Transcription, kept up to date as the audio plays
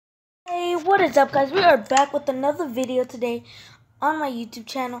Hey, what is up, guys? We are back with another video today on my YouTube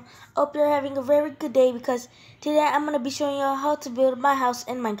channel. Hope you're having a very good day because today I'm going to be showing you how to build my house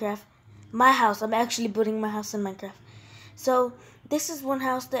in Minecraft. I'm actually building my house in Minecraft. So, this is one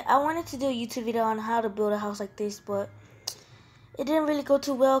house that I wanted to do a YouTube video on how to build a house like this, but it didn't really go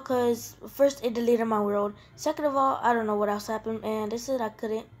too well because first it deleted my world. Second of all, I don't know what else happened, and this is I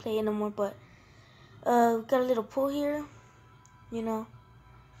couldn't play anymore, but we got a little pool here, you know.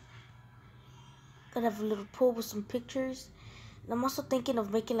 Gotta have a little pool with some pictures. And I'm also thinking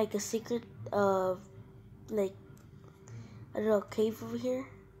of making like a secret like a little cave over here.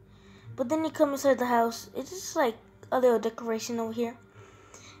 But then you come inside the house, it's just like a little decoration over here.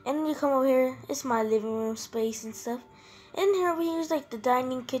 And then you come over here, it's my living room space and stuff. And here over here is like the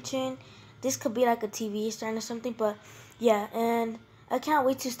dining kitchen. This could be like a TV stand or something, but yeah, and I can't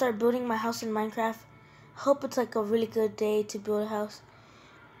wait to start building my house in Minecraft. Hope it's like a really good day to build a house.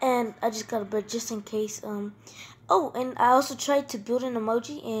 And I just got a bed just in case. Oh, and I also tried to build an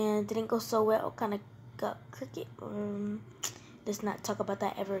emoji and didn't go so well. Kind of got cricket. Let's not talk about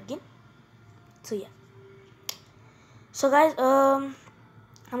that ever again. So yeah. So guys, I'm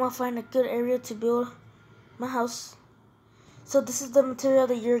gonna find a good area to build my house. So this is the material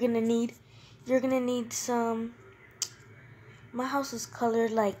that you're gonna need. You're gonna need some. My house is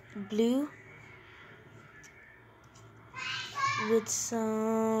colored like blue, with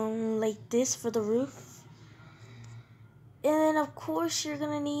some like this for the roof. And then of course you're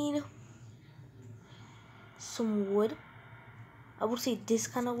gonna need some wood. I would say this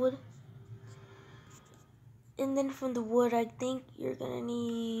kind of wood. And then from the wood, I think you're gonna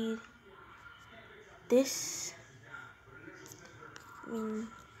need this.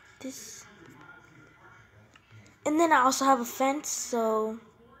 This. And then I also have a fence, so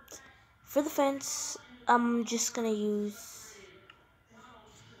for the fence, I'm just gonna use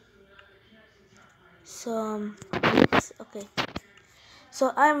some this. Okay.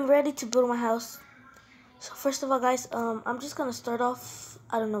 So I'm ready to build my house. So first of all, guys, I'm just gonna start off.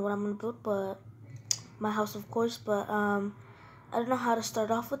 I don't know what I'm gonna build, but my house, of course. But I don't know how to start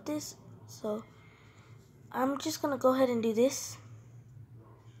off with this, so I'm just gonna go ahead and do this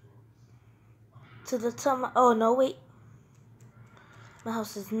to the top. Oh no, wait. My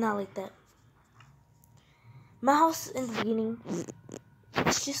house is not like that. My house in the beginning,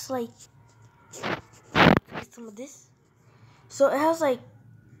 it's just like some of this. So it has like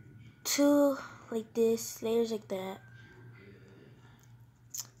two like this, layers like that.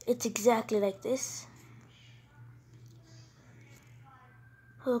 It's exactly like this.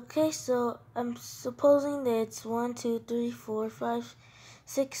 Okay, so I'm supposing that it's 1, 2, 3, 4, 5,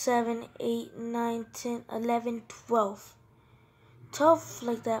 6, 7, 8, 9, 10, 11, 12. 12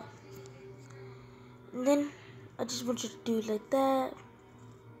 like that. And then I just want you to do it like that.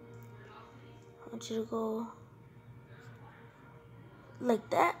 I want you to go like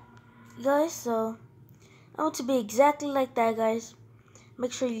that, guys. So I want to be exactly like that, guys.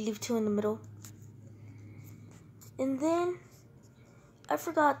 Make sure you leave 2 in the middle. And then I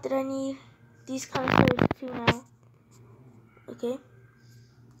forgot that I need these kind of pillars too now. Okay.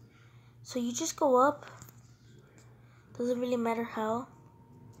 So you just go up. Doesn't really matter how,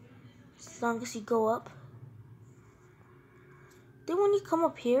 as long as you go up. Then when you come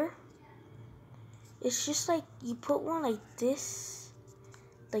up here, it's just like you put one like this,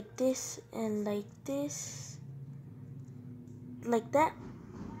 and like this, like that.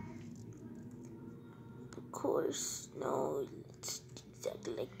 Of course, no, it's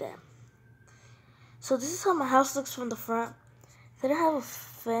exactly like that. So this is how my house looks from the front. Then I have a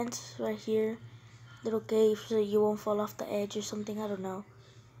fence right here, little cave so you won't fall off the edge or something, I don't know.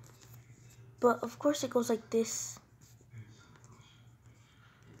 But of course it goes like this.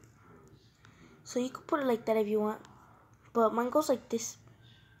 So you could put it like that if you want, but mine goes like this.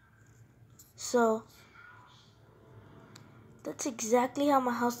 So that's exactly how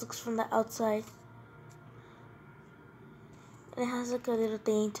my house looks from the outside. And it has like a little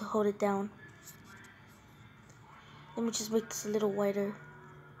thing to hold it down. Let me just make this a little wider.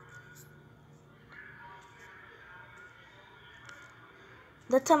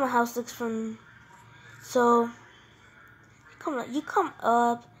 That's how my house looks from. So you come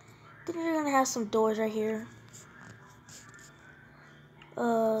up, then you're gonna have some doors right here.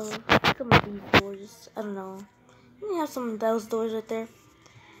 Come up these doors. I don't know. You have some of those doors right there.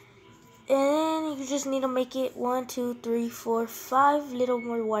 And you just need to make it 1, 2, 3, 4, 5 little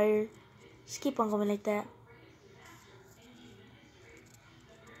more wire. Just keep on going like that.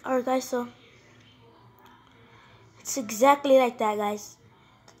 Alright, guys, so it's exactly like that, guys.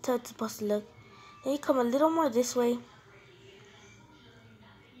 That's how it's supposed to look. Then you come a little more this way.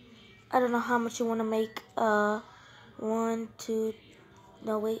 I don't know how much you want to make. One, two,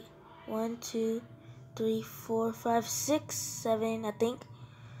 no wait, 1, 2, 3, 4, 5, 6, 7, I think.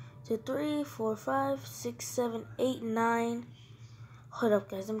 2, 3, 4, 5, 6, 7, 8, 9. Hold up,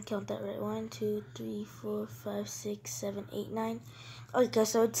 guys. Let me count that right. 1, 2, 3, 4, 5, 6, 7, 8, 9. Okay,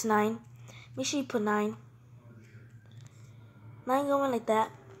 so it's 9. Make sure you put 9. 9 going like that.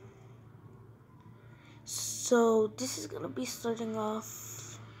 So this is gonna be starting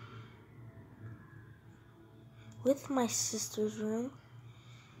off with my sister's room.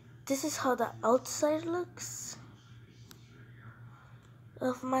 This is how the outside looks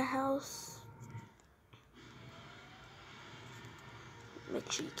of my house. Make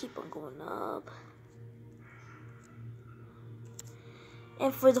sure you keep on going up.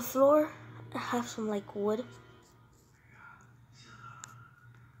 And for the floor, I have some like wood.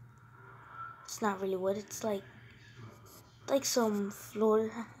 It's not really wood, it's like some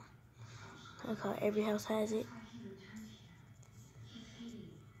floor. Like how every house has it.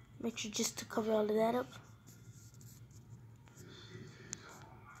 Make sure just to cover all of that up.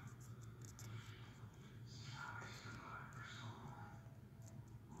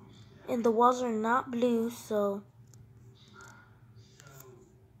 And the walls are not blue, so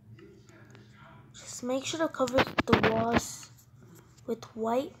just make sure to cover the walls with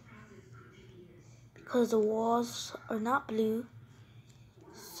white, because the walls are not blue.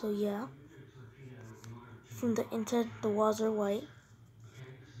 So yeah, from the inside the walls are white.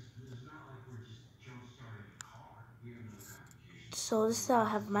 So this is how I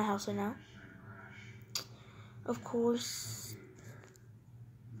have my house right now. Of course,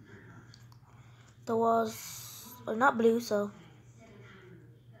 the walls are not blue, so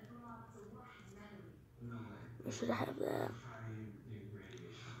make sure to have that.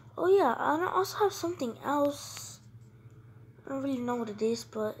 Oh yeah, I also have something else. I don't really know what it is,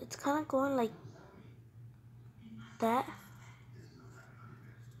 but it's kind of going like that.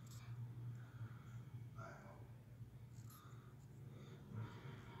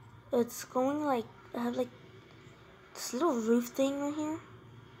 It's going like, I have like this little roof thing right here.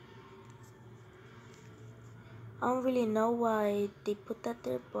 I don't really know why they put that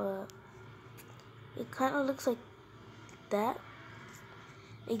there, but it kind of looks like that.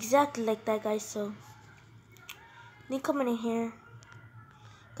 Exactly like that, guys. So then coming in here,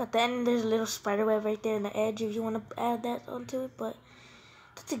 got that, and there's a little spider web right there in the edge if you want to add that onto it. But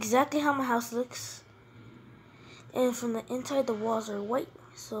that's exactly how my house looks. And from the inside, the walls are white.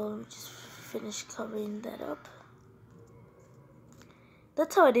 So let me just finish covering that up.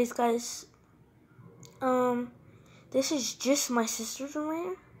 That's how it is, guys. This is just my sister's room right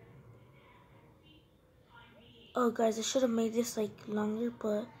here. Oh, guys, I should have made this like longer,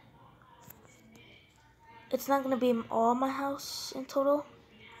 but it's not gonna be in all my house in total.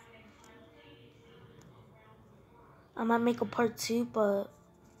 I might make a part 2, but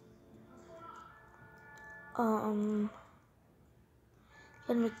gonna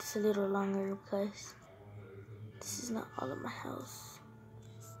make this a little longer because this is not all of my house.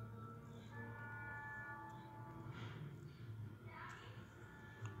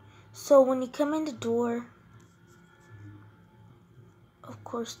 So when you come in the door, of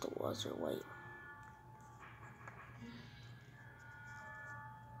course the walls are white.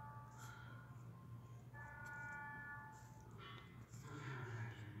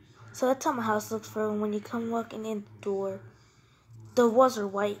 So that's how my house looks for when you come walking in the door. The walls are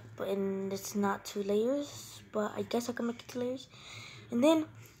white, but and it's not 2 layers, but I guess I can make it 2 layers. And then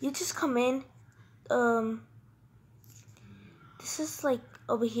you just come in. This is like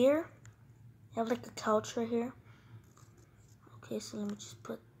over here. I have like a couch right here. Okay, so let me just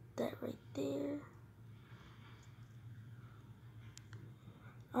put that right there.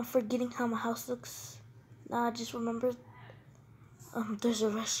 I'm forgetting how my house looks. Now I just remembered. There's a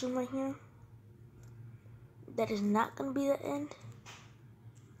restroom right here. That is not gonna be the end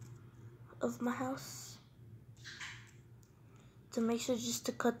of my house. So make sure just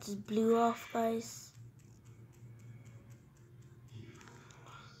to cut this blue off, guys.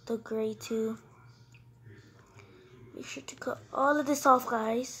 The gray too. Make sure to cut all of this off,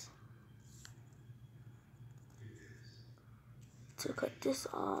 guys. To cut this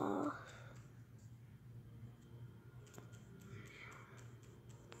off.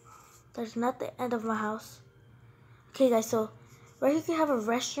 That's not the end of my house. Okay, guys, so right here you have a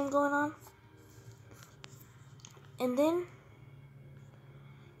restroom going on. And then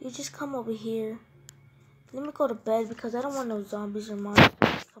you just come over here. Let me go to bed because I don't want no zombies or monsters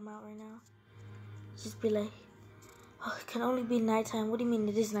to come out right now. Just be like, oh, it can only be nighttime. What do you mean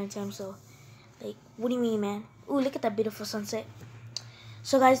it is nighttime? So, like, what do you mean, man? Ooh, look at that beautiful sunset.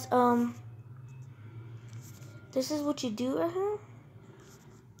 So guys, this is what you do right here.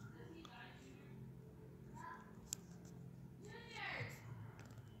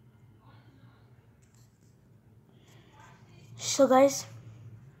 So guys,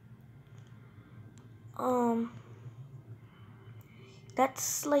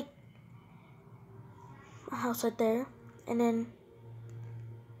 that's like a house right there, and then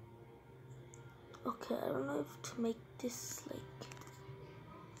okay, I don't know if to make this like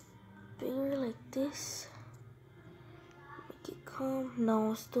bigger like this. Make it calm.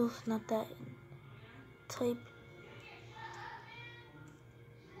 No, still not that type.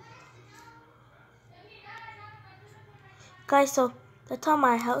 Guys, so that's how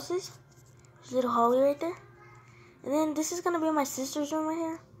my house is. There's a little hallway right there. And then this is gonna be my sister's room right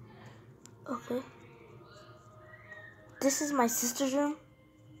here. Okay. This is my sister's room.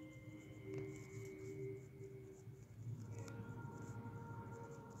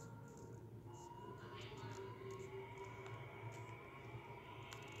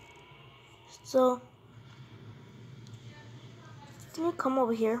 So, then you come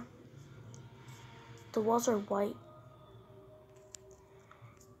over here. The walls are white.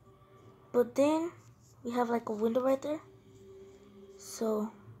 But then, we have like a window right there.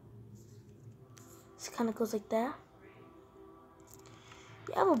 So, this kind of goes like that.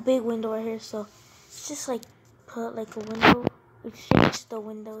 We have a big window right here, so it's just like put like a window. Exchange the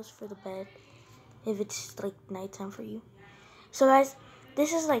windows for the bed if it's like nighttime for you. So guys,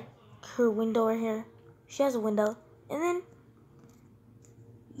 this is like her window right here. She has a window, and then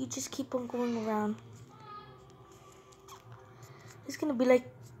you just keep on going around. It's gonna be like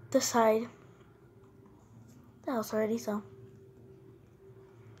the side, the house already.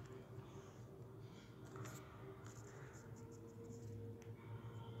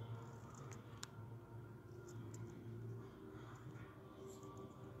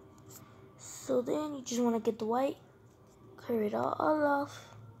 So then you just want to get the white, clear it all off.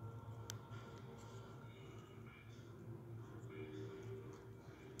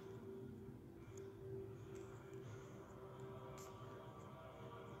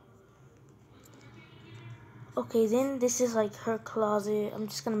 Okay, then this is like her closet. I'm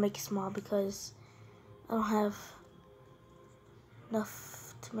just gonna make it small because I don't have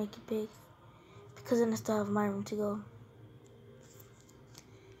enough to make it big, because then I still have my room to go.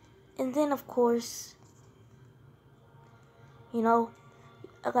 And then of course, you know,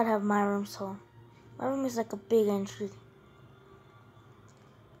 I gotta have my room, so my room is like a big entry.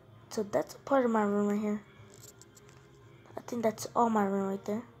 So that's a part of my room right here. I think that's all my room right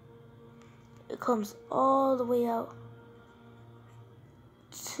there. It comes all the way out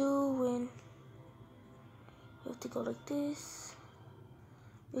to when you have to go like this.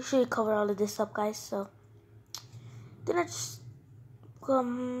 Make sure you cover all of this up, guys. So then I just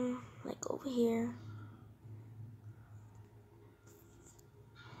come like over here.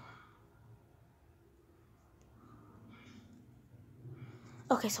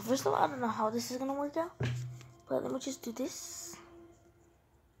 Okay, so first of all, I don't know how this is gonna work out, but let me just do this.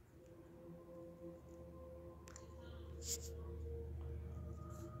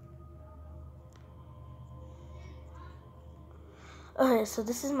 Okay, so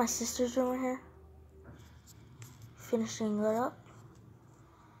this is my sister's room right here. Finishing it up.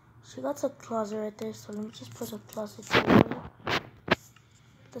 She got a closet right there, so let me just put a closet door.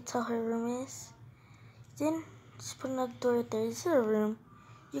 That's how her room is. Then just put another door right there. This is her room.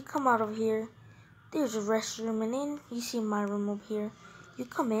 You come out of here. There's a restroom, and then you see my room over here. You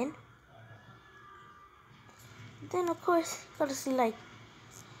come in. Then of course you gotta see like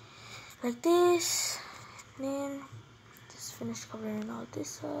this. And then just finish covering all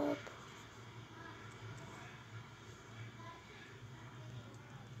this up.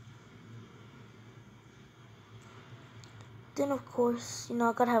 Then of course, you know,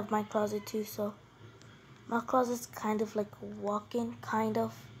 I gotta have my closet too, so my closet's kind of like a walk-in, kind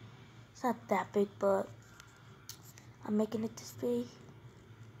of. It's not that big, but I'm making it this big.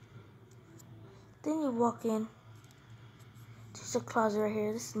 Then you walk in. There's a closet right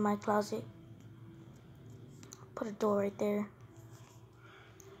here. This is my closet. Put a door right there.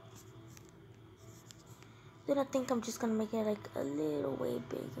 Then I think I'm just gonna make it like a little way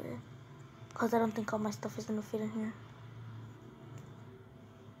bigger, because I don't think all my stuff is gonna fit in here.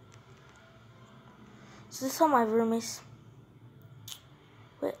 So this is how my room is.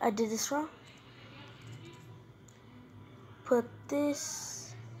 Wait, I did this wrong. Put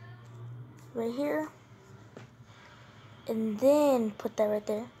this right here, and then put that right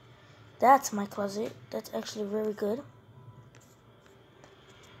there. That's my closet. That's actually very good.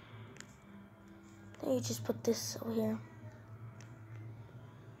 Then you just put this over here.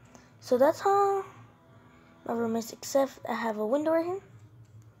 So that's how my room is, except I have a window right here.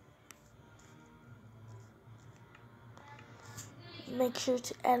 Make sure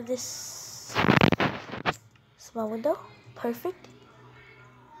to add this small window. Perfect.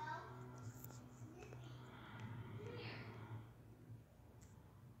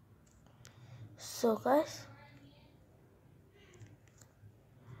 So guys,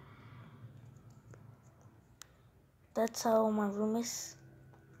 that's how my room is.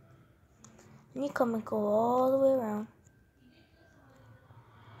 And you come and go all the way around.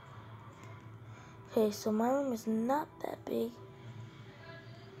 Okay, so my room is not that big.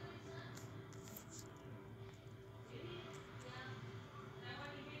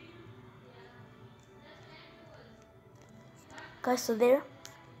 Guys, so there.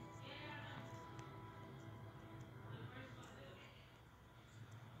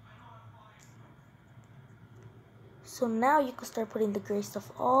 So now you can start putting the gray stuff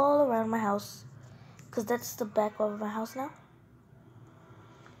all around my house, because that's the back of my house now.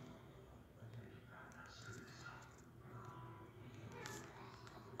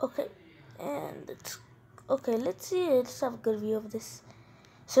 Okay, and it's okay. Let's see. Let's have a good view of this.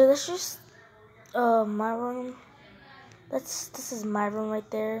 So that's just my room. This is my room right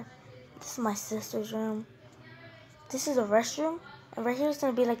there. This is my sister's room. This is a restroom, and right here is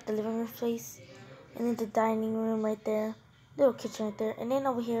gonna be like the living room space, and then the dining room right there, little kitchen right there, and then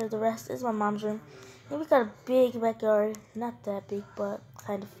over here the rest is my mom's room. And we got a big backyard, not that big, but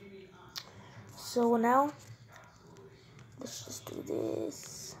kind of. So now let's just do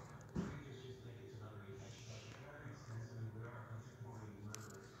this.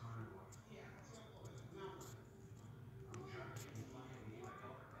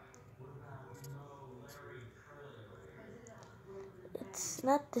 It's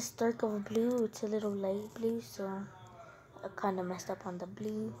not this dark of a blue, it's a little light blue, so I kind of messed up on the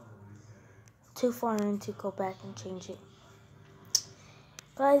blue. Too far in to go back and change it.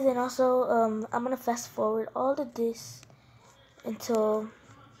 Guys, and also, I'm gonna fast forward all of this until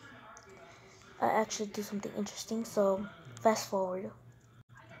I actually do something interesting, so fast forward.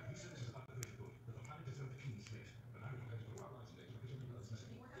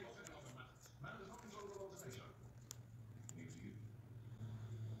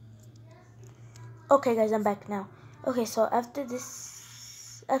 Okay guys, I'm back now. Okay, so after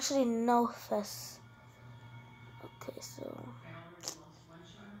this, actually no fast. Okay, so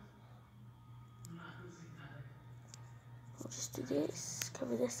we'll just do this,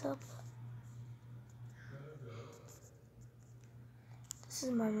 cover this up. This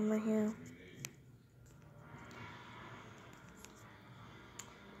is my room right here.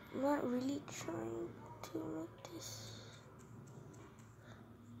 I'm not really trying to make this.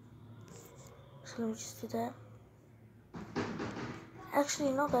 So let me just do that.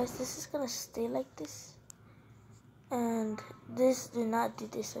 Actually, no guys, this is gonna stay like this. And this, do not do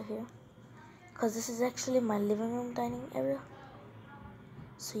this right here, because this is actually my living room dining area.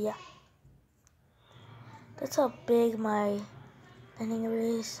 So yeah, that's how big my dining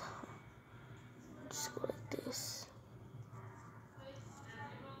area is. Just go like this.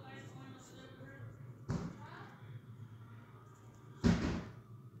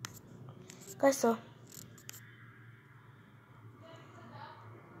 Guys, so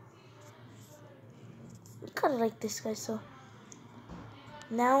we got it like this, guys. So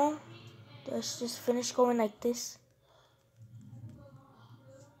now let's just finish going like this.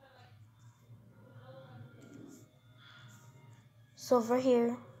 So over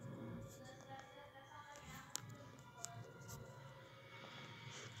here,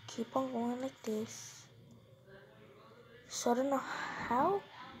 keep on going like this. So I don't know how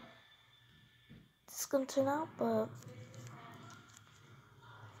this is gonna turn out, but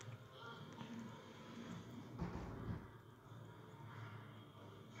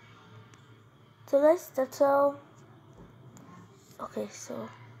so guys, that's how. Okay, so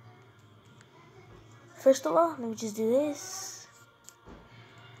first of all, let me just do this.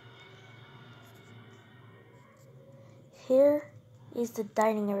 Here is the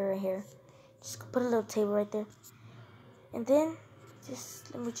dining area right here. Just put a little table right there. And then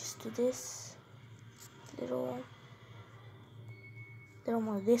let me just do this. Little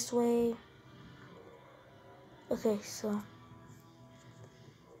more this way. Okay, so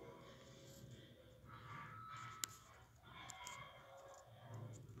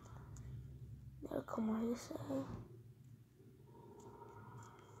it'll come over this way.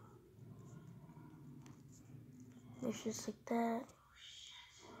 It's just like that.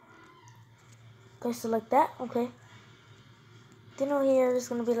 Okay, so like that, okay. Then over here is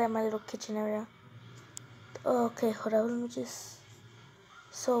gonna be like my little kitchen area. Oh, okay, hold on, let me just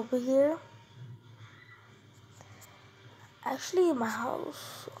So over here, actually my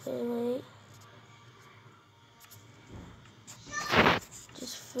house, wait,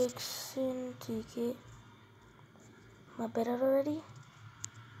 just fixing to get my bed out already.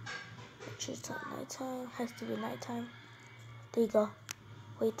 Make sure it's not nighttime, has to be nighttime. There you go.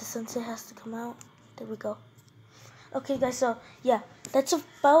 Wait, the sunset has to come out. There we go. Okay guys, so yeah, that's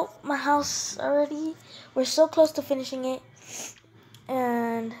about my house already. We're so close to finishing it.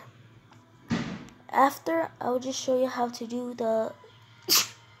 And after, I will just show you how to do the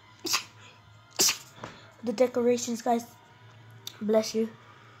decorations, guys. Bless you.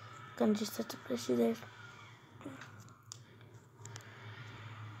 Gonna just have to bless you there.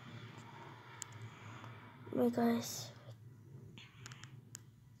 Wait, guys.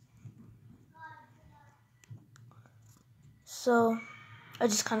 So, I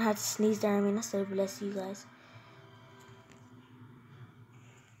just kind of had to sneeze there. I mean, I said bless you guys.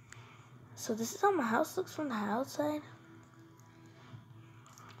 So this is how my house looks from the outside.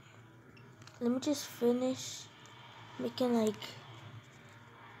 Let me just finish making like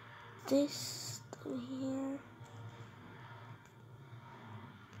this over here.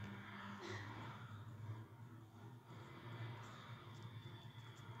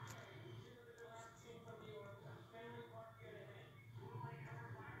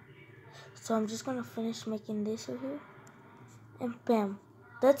 So I'm just gonna finish making this over here. And bam.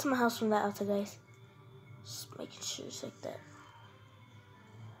 That's my house from the outside, guys. Just making sure it's like that.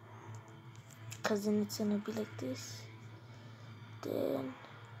 Cause then it's gonna be like this. Then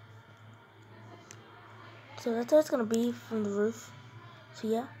so that's how it's gonna be from the roof. So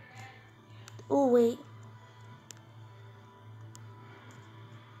yeah. Oh wait.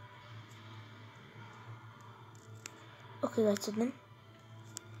 Okay guys, so then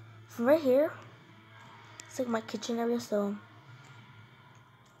from right here, it's like my kitchen area, so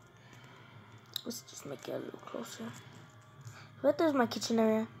let's just make it a little closer. Right there's my kitchen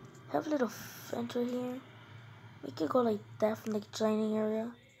area. Have a little fence right here. Make it go like that from the dining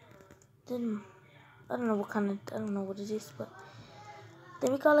area. Then I don't know what kind of, I don't know what it is, but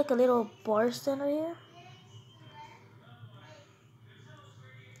then we got like a little bar stand right here.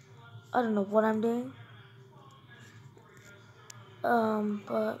 I don't know what I'm doing.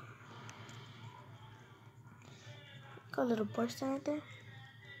 But got a little bar stand right there.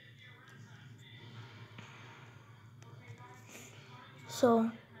 So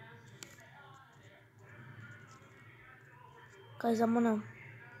guys, I'm gonna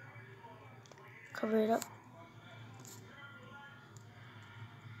cover it up.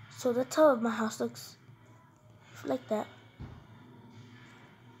 So that's how my house looks, like that.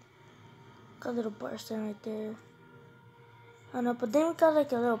 Got a little bar stand right there. I don't know, but then we got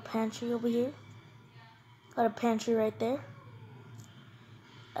like a little pantry over here. Got a pantry right there.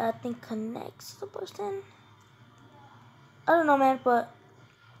 I think connects the bar stand. I don't know, man, but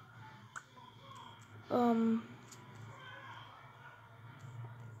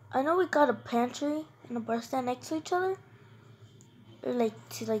I know we got a pantry and a bar stand next to each other, or like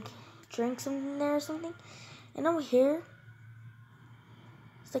to like drink something there or something. And over here,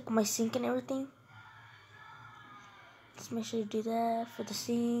 it's like my sink and everything. Just make sure you do that for the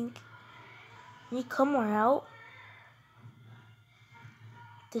sink. When you come more out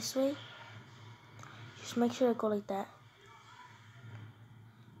this way, just make sure to go like that.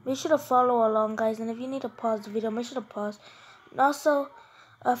 Make sure to follow along, guys. And if you need to pause the video, make sure to pause. And also,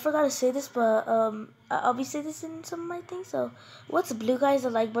 I forgot to say this, but I'll be saying this in some of my things. So, what's blue, guys? The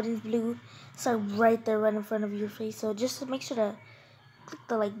like button's blue. It's like right there, right in front of your face. So just make sure to click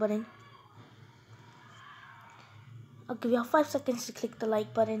the like button. I'll give y'all 5 seconds to click the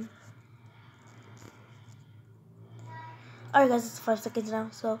like button. Alright, guys, it's 5 seconds now.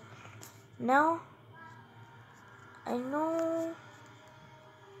 So now I know.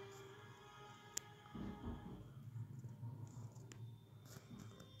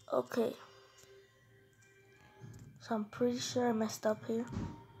 Okay. So I'm pretty sure I messed up here.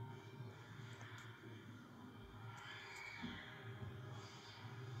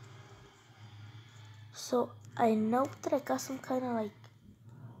 So I know that I got some kind of like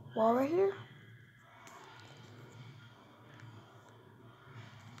wall right here.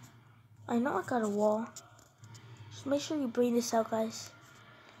 I know I got a wall. Just make sure you bring this out, guys.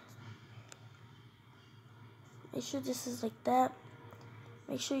 Make sure this is like that.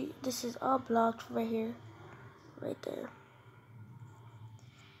 Make sure this is all blocked right here. Right there.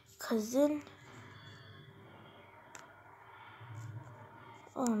 Cause then,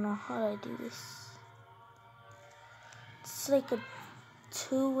 oh no, how do I do this? It's like a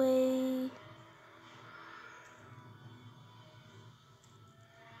two-way.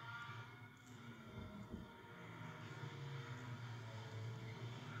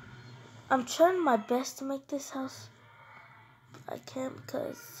 I'm trying my best to make this house. I can't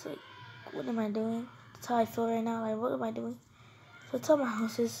because, like, what am I doing? That's how I feel right now. Like, what am I doing? So that's how my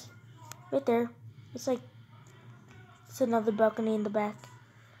house is. Right there. It's like, it's another balcony in the back.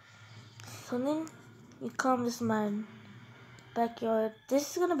 So then, you come, this is my backyard.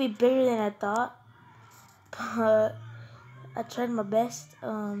 This is gonna be bigger than I thought. But, I tried my best.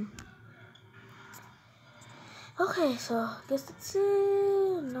 Okay, so, I guess that's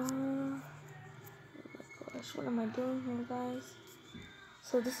it. No. Oh my gosh, what am I doing here, guys?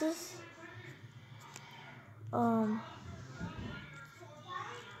 So this is,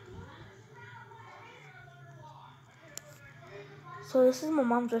 so this is my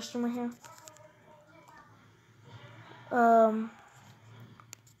mom's restroom right here.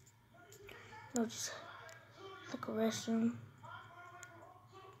 No, just like a restroom.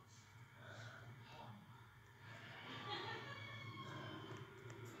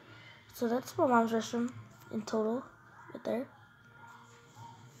 So that's my mom's restroom in total, right there.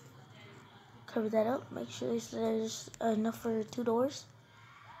 Cover that up, make sure there's enough for 2 doors.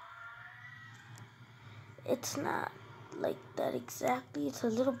 It's not like that exactly, it's a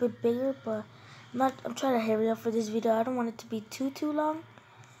little bit bigger, but I'm trying to hurry up for this video. I don't want it to be too long,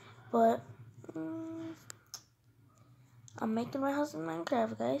 but I'm making my house in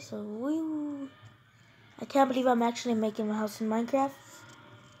Minecraft, guys, so woo! I can't believe I'm actually making my house in Minecraft.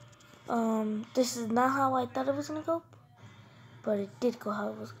 This is not how I thought it was gonna go, but it did go how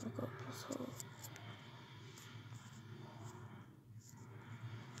it was gonna go. So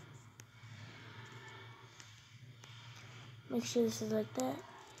make sure this is like that.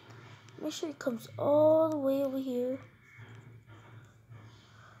 Make sure it comes all the way over here.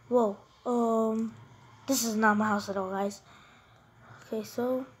 Whoa, this is not my house at all, guys. Okay,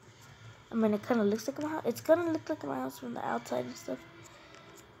 so, I mean, it kind of looks like my house. It's gonna look like my house from the outside and stuff,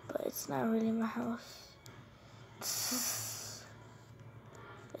 but it's not really my house. It's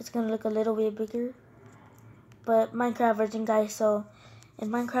gonna look a little bit bigger, but Minecraft version, guys, so in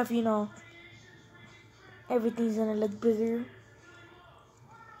Minecraft, you know, everything's gonna look bigger.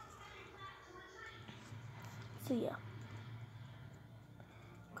 So yeah,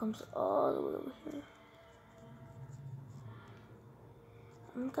 comes all the way over here.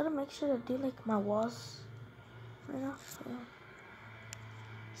 I'm gonna make sure to do like my walls right now, so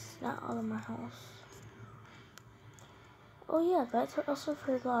it's not all of my house. Oh yeah, guys, I also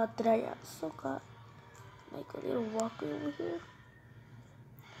forgot that I also got like a little walkway over here.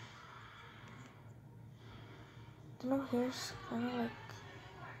 You know, here's kind of like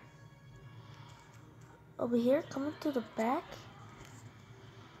over here, coming to the back.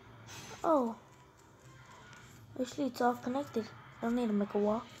 Oh, actually it's all connected. I don't need to make a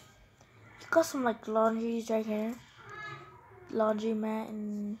wall. You got some like laundries right here, laundry mat,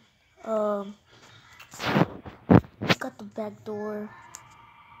 and you got the back door.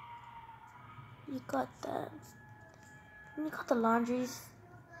 You got that. And you got the laundries.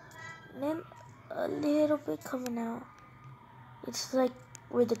 And then a little bit coming out. It's like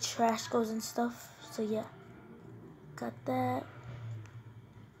where the trash goes and stuff. So yeah, got that.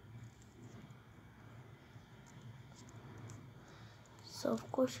 So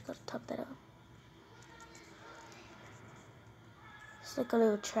of course you gotta top that up. It's like a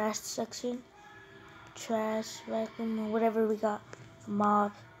little trash section. Trash, vacuum, or whatever we got.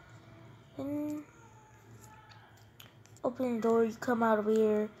 Mop. Then open the door, you come out over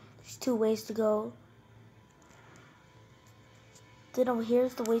here. There's 2 ways to go. Then over here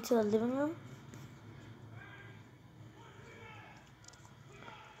is the way to the living room.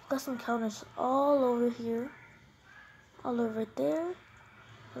 Got some counters all over here. All over right there.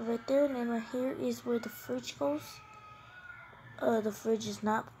 Right there, and then right here is where the fridge goes. The fridge is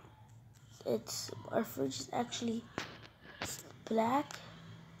not. Our fridge is actually black,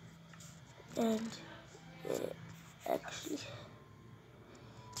 and it actually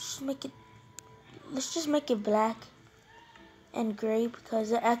let's just make it black and gray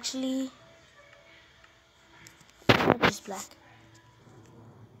because it actually just black.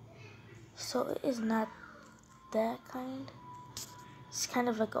 So it is not that kind. It's kind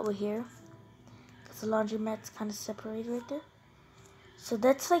of like over here because the laundromat's kind of separated right there. So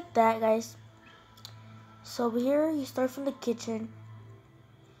that's like that, guys. So over here, you start from the kitchen.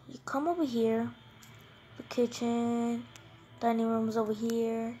 You come over here, the kitchen, dining room's over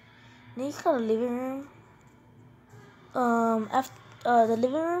here. Then you got a living room. After the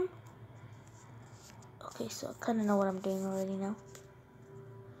living room. Okay, so I kind of know what I'm doing already now.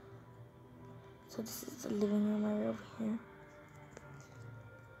 So this is the living room right over here.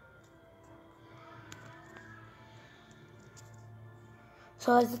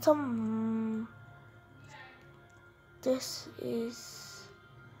 So as the top, this is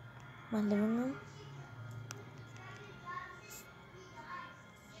my living room.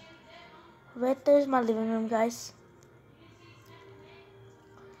 Right there's my living room, guys.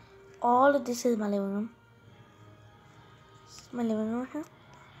 All of this is my living room. This is my living room here.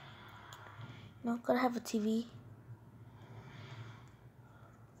 No, gotta have a TV.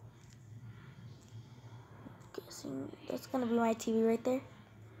 Guessing that's gonna be my TV right there.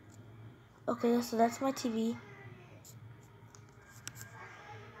 Okay, so that's my TV.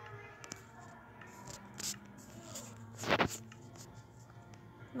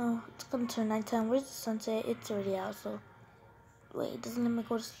 No, it's gonna turn nighttime. Where's the sunset? It's already out, so wait, it doesn't let me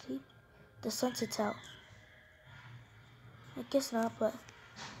go to sleep. The sunset's out. I guess not, but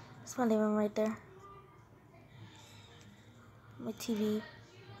it's my living room right there. My TV.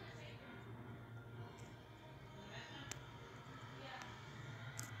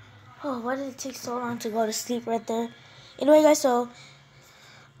 Oh, why did it take so long to go to sleep right there? Anyway, guys, so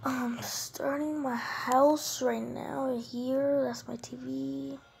starting my house right now here. That's my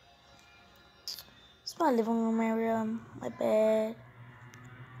TV. It's my living room area. My bed.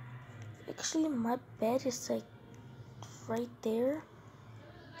 Actually, my bed is like right there.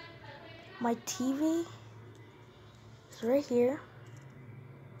 My TV is right here.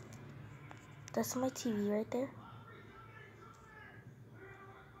 That's my TV right there.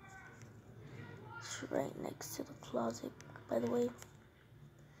 It's right next to the closet, by the way.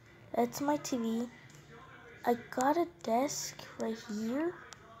 That's my TV. I got a desk right here.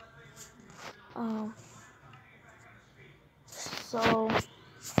 So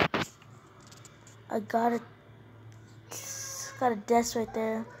I got a desk right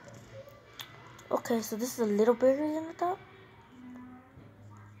there. Okay, so this is a little bigger than I thought.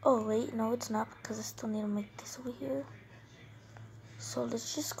 Oh wait, no it's not, because I still need to make this over here. So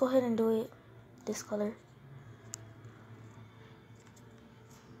let's just go ahead and do it this color.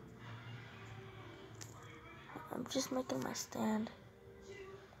 I'm just making my stand,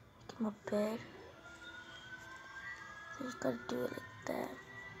 making my bed. So just gotta do it like that.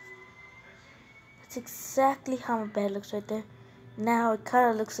 That's exactly how my bed looks right there. Now it kind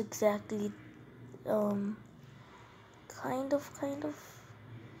of looks exactly, kind of,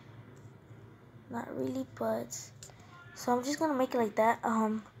 not really, but, so I'm just gonna make it like that.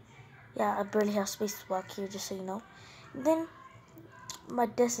 Yeah, I barely have space to walk here, just so you know. And then, my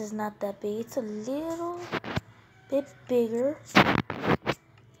desk is not that big. It's a little bit bigger.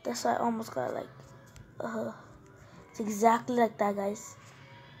 That's why I almost got like, it's exactly like that, guys.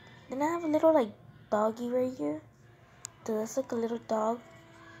 Then I have a little like doggy right here. So that's like a little dog.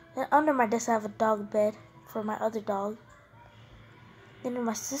 And under my desk I have a dog bed for my other dog. Then in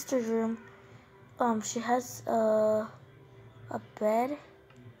my sister's room, she has a bed.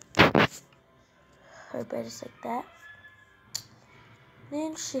 Her bed is like that.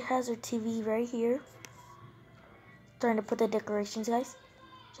 Then she has her TV right here. Trying to put the decorations, guys.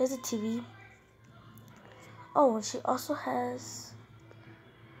 She has a TV. Oh, and she also has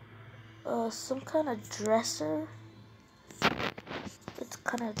some kind of dresser. It's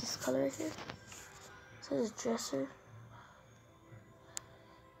kind of this color right here. So there's a dresser.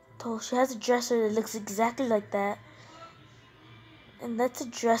 So she has a dresser that looks exactly like that. And that's a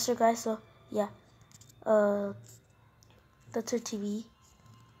dresser, guys. So yeah, that's her TV.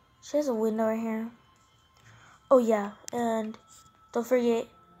 She has a window right here. Oh yeah, and don't forget,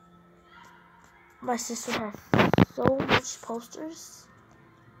 my sister has so much posters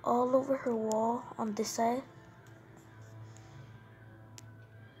all over her wall on this side.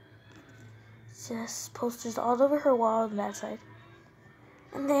 She has posters all over her wall on that side.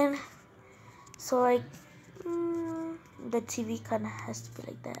 And then, so like, the TV kind of has to be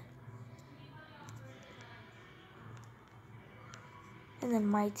like that. And then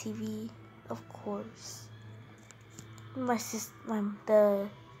my TV, of course. My the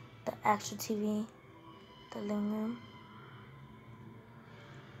actual TV, the living room.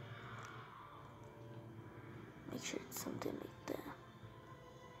 Make sure it's something like that.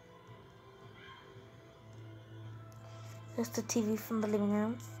 That's the TV from the living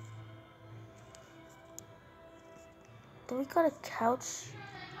room. Then we got a couch.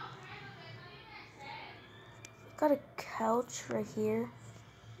 Got a couch right here.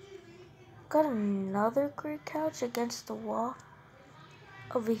 Got another great couch against the wall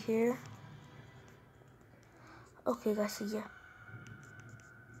over here. Okay, guys, so yeah.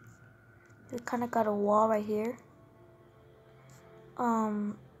 We kind of got a wall right here.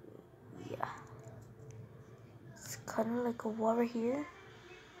 Yeah. It's kind of like a wall right here.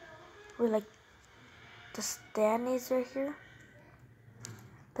 Where like the stand is right here.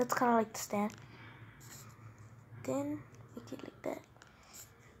 That's kind of like the stand. Then make it like that.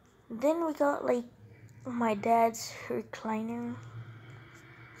 Then we got like my dad's recliner.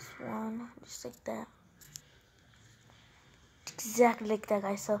 This one, just like that. Exactly like that,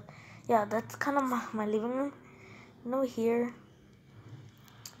 guys. So yeah, that's kind of my living room. And over here,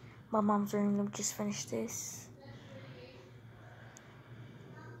 my mom's room. Let me just finish this.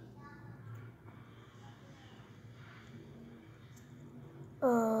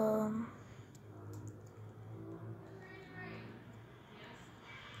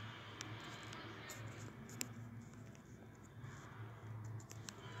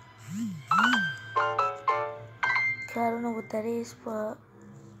 Okay, I don't know what that is, but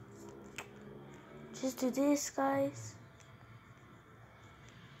just do this, guys.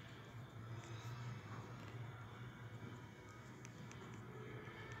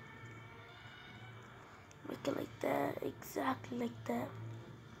 Make it like that, exactly like that.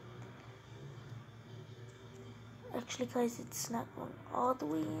 Actually, guys, it's not going all the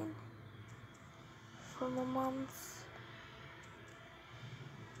way in for my mom's.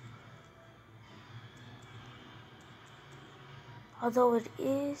 Although it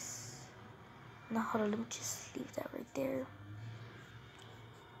is. Now, hold on, let me just leave that right there.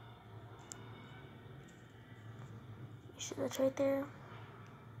 Make sure that's right there.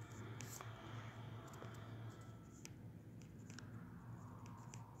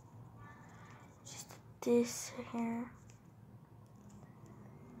 Just this here.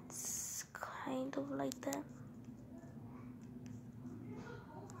 It's kind of like that.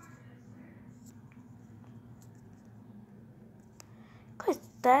 Guys,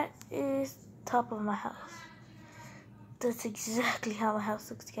 that is top of my house. That's exactly how my house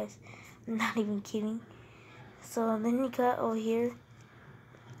looks, guys. I'm not even kidding. So then you got over here.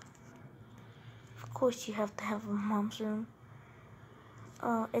 Of course, you have to have a mom's room.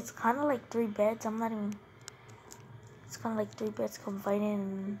 It's kind of like 3 beds. It's kind of like 3 beds combined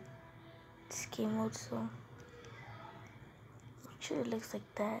in this game mode. So make sure it looks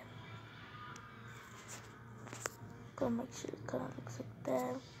like that. Gotta make sure it kind of looks like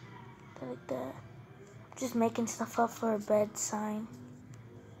that. Like that. Just making stuff up for a bed sign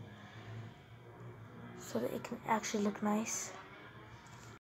so that it can actually look nice.